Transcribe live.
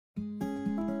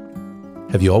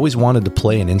Have you always wanted to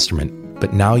play an instrument,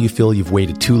 but now you feel you've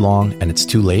waited too long and it's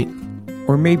too late?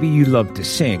 Or maybe you love to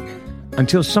sing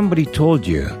until somebody told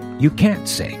you you can't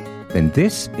sing. Then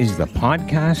this is the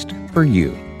podcast for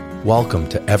you. Welcome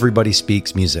to Everybody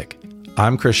Speaks Music.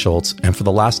 I'm Chris Schultz, and for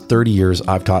the last 30 years,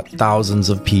 I've taught thousands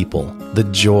of people the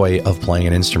joy of playing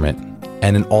an instrument.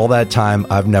 And in all that time,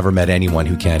 I've never met anyone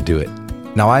who can't do it.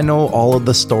 Now, I know all of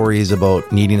the stories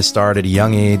about needing to start at a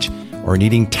young age or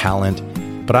needing talent,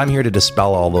 but I'm here to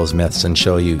dispel all those myths and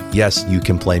show you, yes, you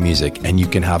can play music and you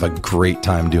can have a great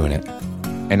time doing it.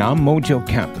 And I'm Mojo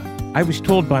Kemp. I was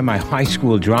told by my high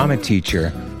school drama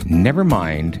teacher, never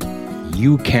mind,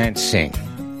 you can't sing.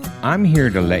 I'm here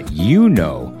to let you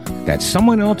know that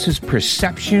someone else's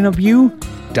perception of you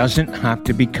doesn't have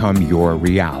to become your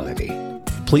reality.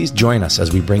 Please join us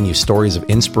as we bring you stories of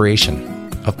inspiration,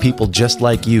 of people just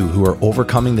like you who are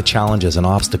overcoming the challenges and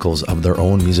obstacles of their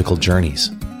own musical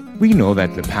journeys. We know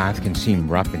that the path can seem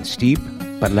rough and steep,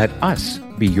 but let us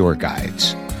be your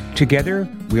guides. Together,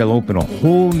 we'll open a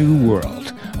whole new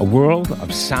world, a world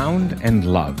of sound and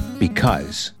love,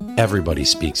 because everybody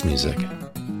speaks music.